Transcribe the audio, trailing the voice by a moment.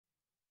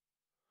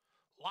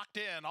Locked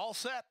in, all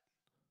set.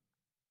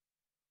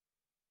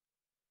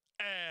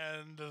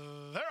 And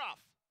they're off.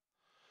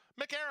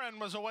 McAaron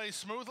was away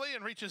smoothly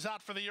and reaches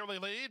out for the early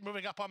lead.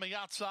 Moving up on the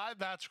outside,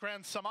 that's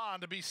Grand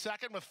Saman to be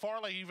second, with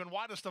Farley even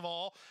widest of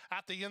all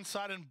at the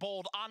inside and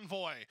Bold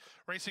Envoy.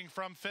 Racing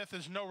from fifth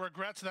is No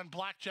Regrets, then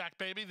Blackjack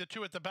Baby. The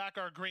two at the back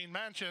are Green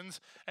Mansions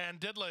and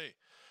Diddley.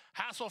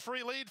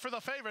 Hassle-free lead for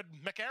the favorite,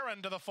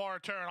 McAaron to the far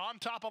turn, on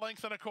top a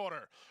length and a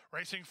quarter.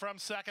 Racing from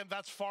second,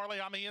 that's Farley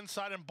on the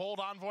inside and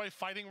Bold Envoy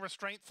fighting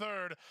restraint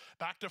third.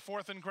 Back to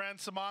fourth and Grand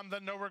Saman,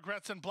 then No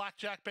Regrets and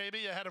Blackjack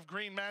Baby ahead of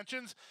Green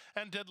Mansions,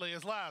 and Diddley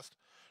is last.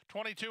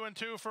 22 and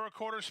 2 for a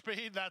quarter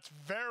speed. That's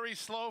very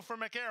slow for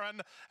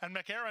McAaron, and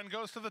McAaron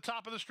goes to the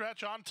top of the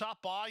stretch on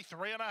top by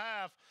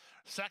 3.5.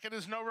 Second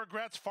is No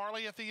Regrets.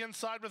 Farley at the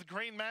inside with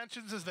Green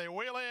Mansions as they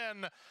wheel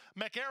in.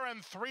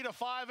 McAaron 3 to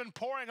 5 and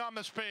pouring on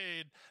the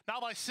speed.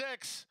 Now by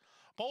 6.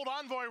 Bold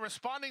Envoy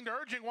responding to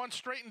urging one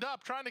straightened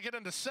up, trying to get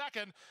into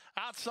second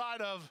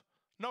outside of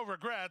No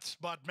Regrets,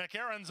 but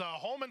McAaron's a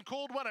home and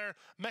cooled winner.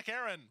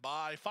 McAaron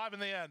by 5 in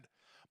the end.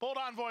 Bold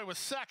Envoy was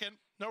second.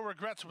 No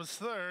Regrets was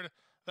third.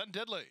 Then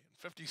Diddley,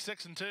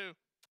 56 and 2.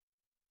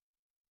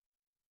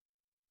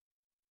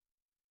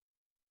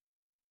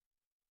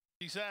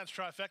 Cents,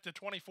 trifecta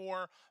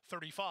 24.35.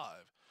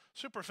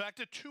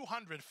 Superfecta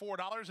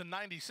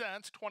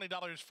 $204.90,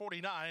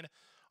 $20.49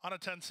 on a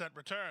 10-cent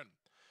return.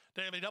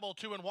 Daily double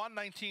 2 and 1,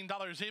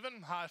 $19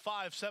 even. High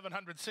five,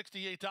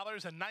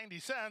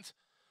 $768.90.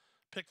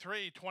 Pick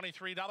three,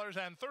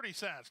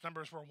 $23.30.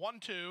 Numbers were 1,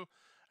 2,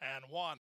 and 1.